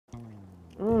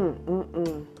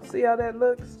See how that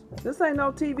looks? This ain't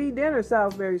no TV dinner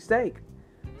Salisbury steak.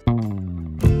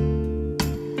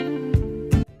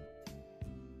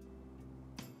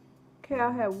 Okay,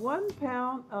 I have 1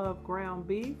 pound of ground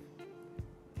beef.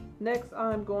 Next,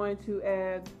 I'm going to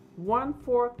add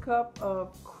 1/4 cup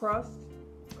of crust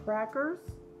crackers.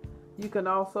 You can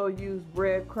also use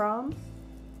breadcrumbs.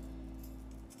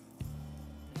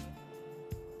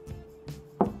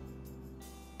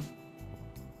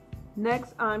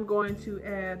 Next, I'm going to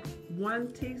add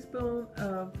 1 teaspoon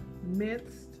of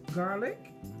minced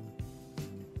garlic.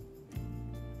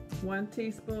 1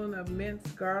 teaspoon of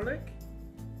minced garlic.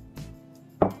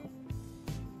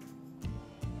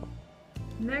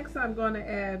 Next, I'm going to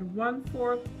add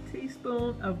 1/4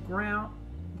 teaspoon of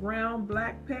ground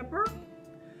black pepper.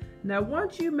 Now,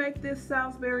 once you make this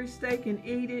Salisbury steak and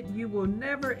eat it, you will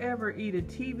never ever eat a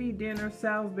TV dinner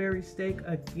Salisbury steak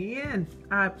again.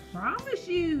 I promise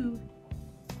you.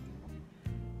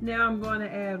 Now I'm going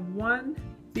to add 1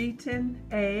 beaten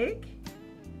egg.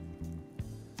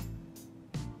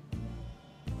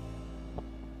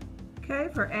 Okay,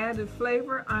 for added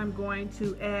flavor, I'm going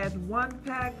to add 1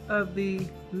 pack of the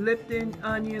Lipton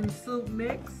onion soup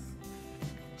mix,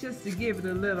 just to give it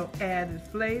a little added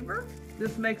flavor.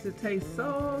 This makes it taste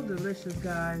so delicious,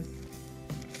 guys.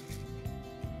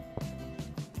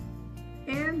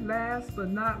 And last but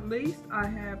not least, I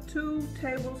have 2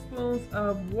 tablespoons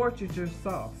of Worcestershire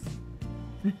sauce.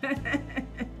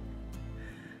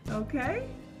 Okay,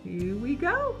 here we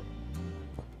go.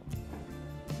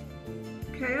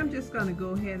 Okay, I'm just going to go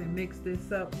ahead and mix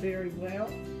this up very well.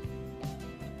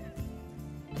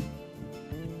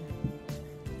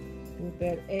 With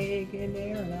that egg in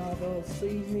there and all those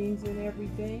seasonings and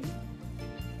everything.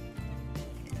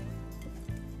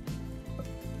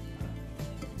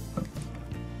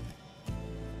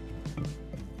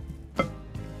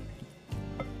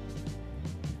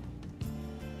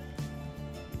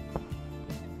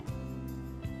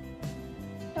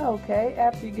 Okay,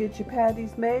 after you get your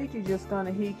patties made, you're just going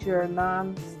to heat your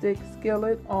non-stick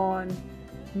skillet on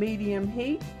medium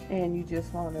heat, and you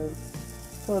just want to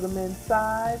put them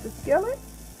inside the skillet.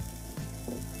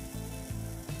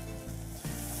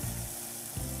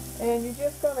 And you're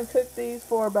just going to cook these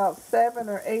for about 7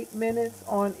 or 8 minutes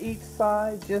on each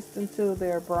side, just until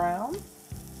they're brown.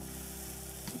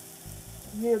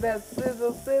 You hear that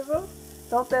sizzle, sizzle?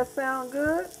 Don't that sound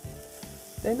good?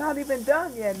 They're not even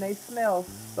done yet, and they smell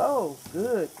so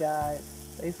good, guys.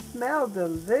 They smell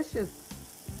delicious.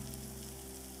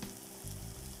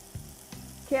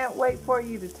 Can't wait for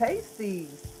you to taste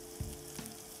these.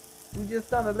 We're just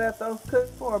going to let those cook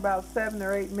for about 7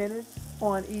 or 8 minutes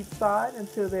on each side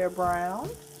until they're brown.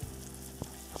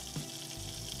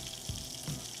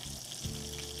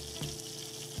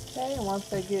 Okay, and once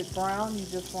they get brown, you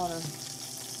just want to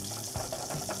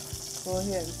go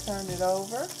ahead and turn it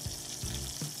over.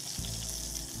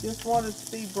 Just want it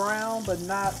to be brown, but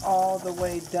not all the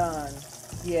way done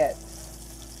yet.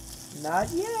 Not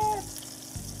yet.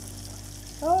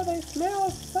 Oh, they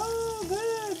smell so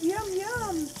good. Yum,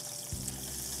 yum.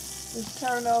 Just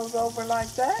turn those over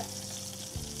like that.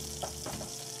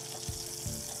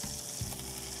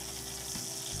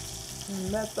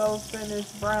 And let those finish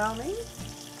browning.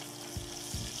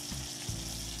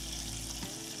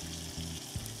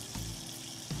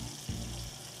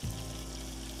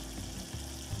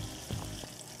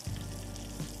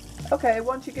 Okay,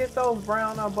 once you get those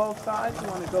brown on both sides, you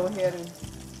want to go ahead and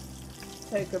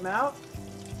take them out.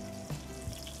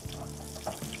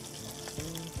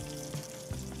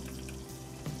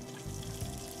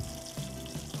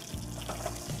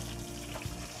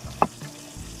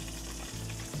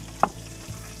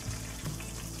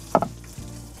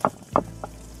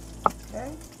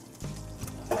 Okay.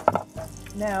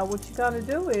 Now what you're going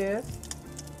to do is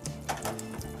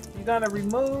you're going to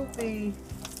remove the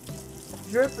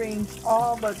drippings,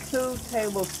 all but 2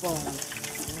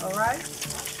 tablespoons. All right.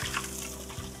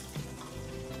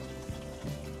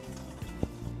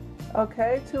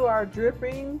 Okay, to our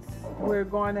drippings, we're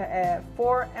going to add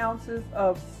 4 ounces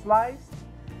of sliced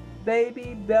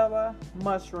baby Bella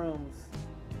mushrooms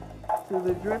to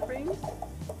the drippings,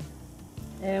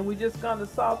 and we're just going to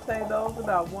saute those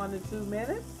about 1 to 2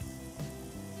 minutes.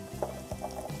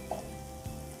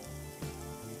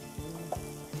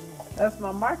 That's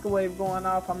my microwave going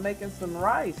off. I'm making some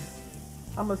rice.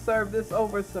 I'm going to serve this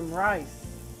over some rice.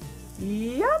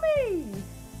 Yummy!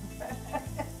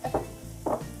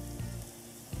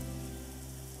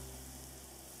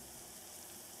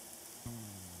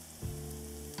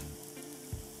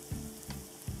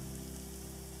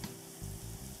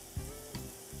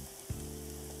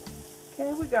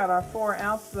 Okay, we got our 4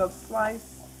 ounces of sliced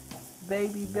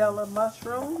baby Bella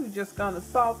mushrooms. We're just going to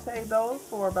saute those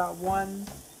for about 1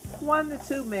 to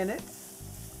 2 minutes.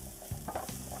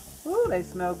 Ooh, they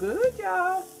smell good,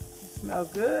 y'all. They smell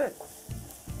good.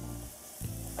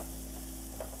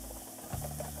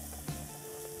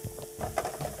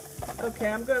 Okay,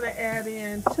 I'm going to add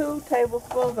in 2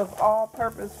 tablespoons of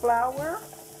all-purpose flour.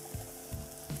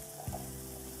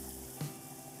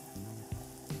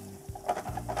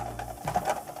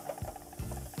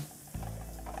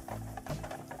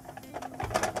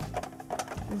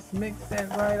 Just mix that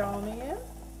right on in.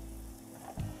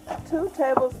 2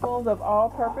 tablespoons of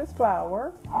all-purpose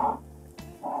flour.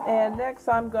 And next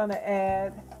I'm going to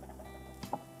add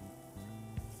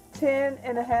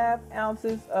 10½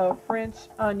 ounces of French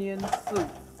onion soup.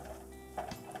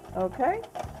 Okay?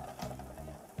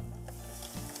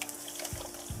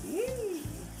 Yee.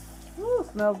 Ooh,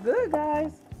 smells good,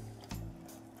 guys.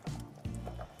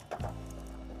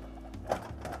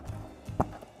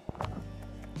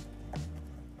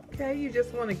 Okay, you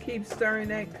just want to keep stirring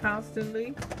that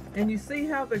constantly. And you see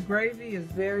how the gravy is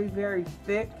very, very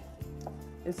thick?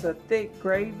 It's a thick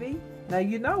gravy. Now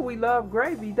you know we love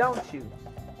gravy, don't you?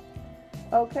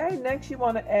 Okay, next you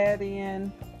want to add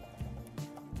in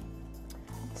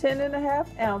 10½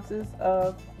 ounces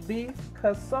of beef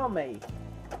consomme.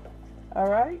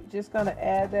 Alright, just going to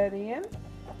add that in.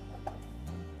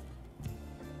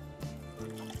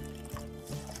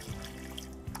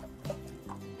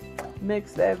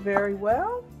 Mix that very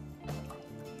well.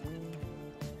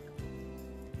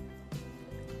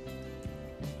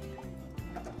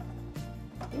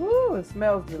 Ooh, it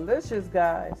smells delicious,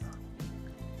 guys.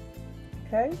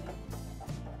 Okay.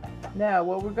 Now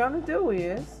what we're going to do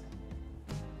is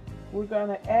we're going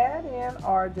to add in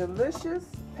our delicious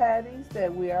patties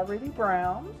that we already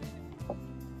browned.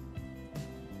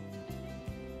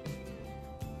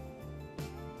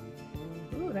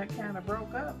 Ooh, that kind of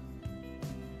broke up.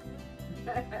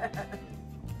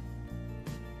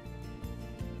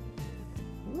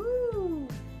 Woo.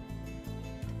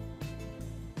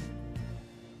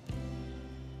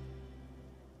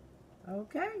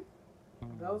 Okay,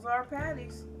 those are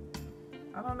patties.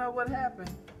 I don't know what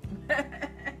happened.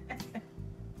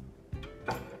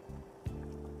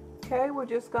 Okay, we're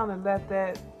just gonna let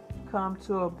that come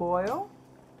to a boil.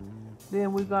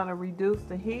 Then we're gonna reduce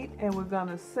the heat and we're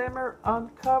gonna simmer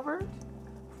uncovered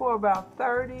for about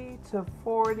 30 to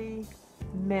 40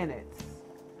 minutes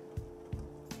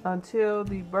until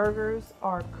the burgers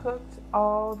are cooked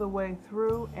all the way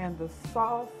through and the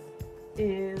sauce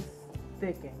is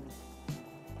thickened.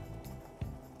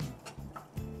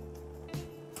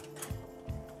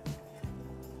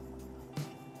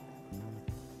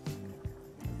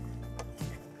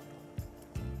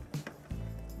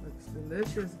 Looks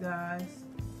delicious, guys.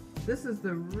 This is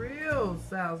the real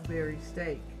Salisbury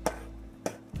steak.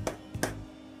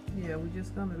 Yeah, we're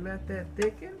just gonna let that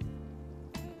thicken.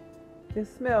 It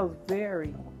smells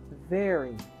very,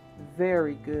 very,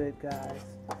 very good, guys.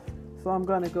 So I'm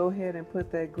gonna go ahead and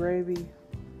put that gravy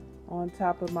on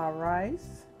top of my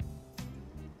rice.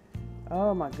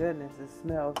 Oh my goodness, it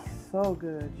smells so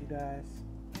good, you guys.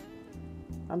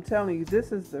 I'm telling you,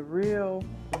 this is the real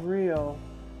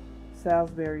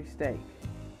Salisbury steak.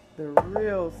 The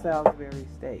real Salisbury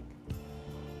steak.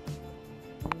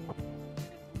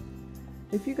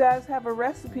 If you guys have a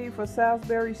recipe for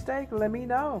Salisbury steak, let me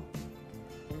know.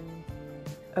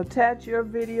 Attach your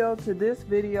video to this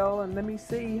video and let me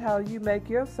see how you make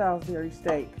your Salisbury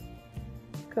steak.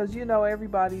 Because you know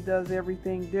everybody does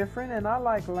everything different and I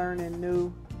like learning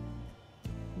new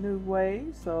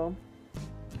ways. So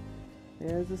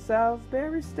there's a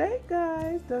Salisbury steak,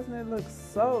 guys. Doesn't it look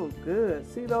so good?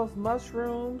 See those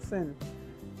mushrooms and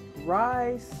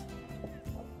rice,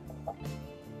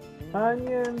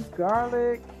 onions,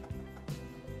 garlic.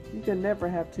 You can never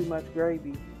have too much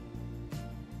gravy.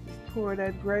 Just pour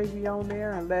that gravy on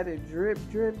there and let it drip,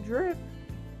 drip, drip.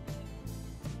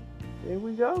 There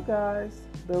we go, guys.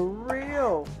 The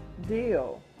real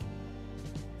deal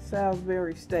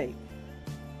Salisbury steak.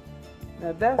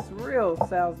 Now that's real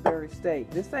Salisbury steak.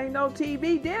 This ain't no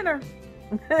TV dinner.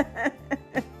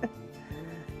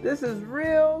 This is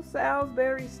real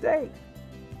Salisbury steak.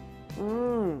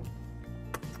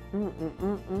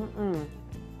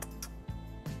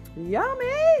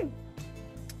 Yummy!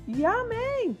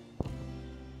 Yummy!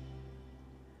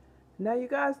 Now you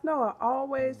guys know I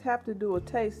always have to do a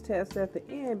taste test at the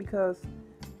end because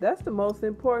that's the most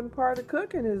important part of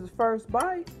cooking is the first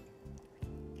bite.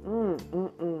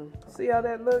 See how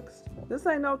that looks? This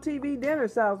ain't no TV dinner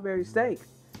Salisbury steak.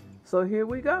 So here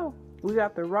we go. We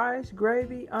got the rice,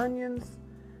 gravy, onions,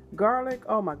 garlic.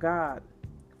 Oh my God.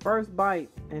 First bite,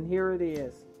 and here it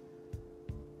is.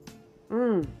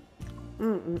 Mmm.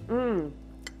 Mmm, mmm, mmm.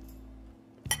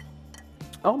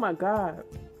 Oh my God.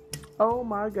 Oh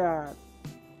my God.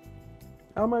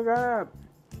 Oh my God.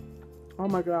 Oh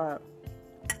my God.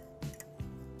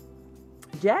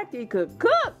 Jackie could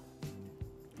cook.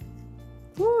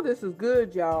 Woo, this is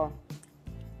good, y'all.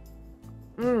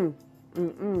 Mmm.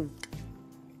 Mmm, mmm.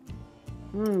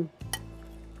 Mmm.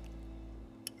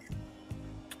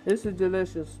 This is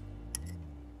delicious.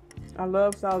 I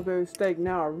love Salisbury steak.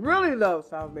 Now I really love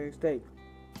Salisbury steak.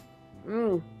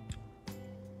 Mmm.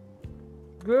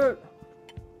 Good.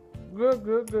 Good,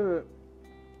 good, good.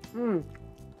 Mmm.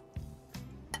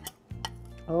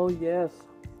 Oh, yes.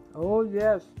 Oh,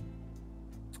 yes.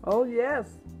 Oh, yes.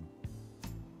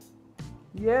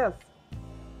 Yes.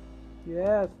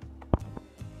 Yes.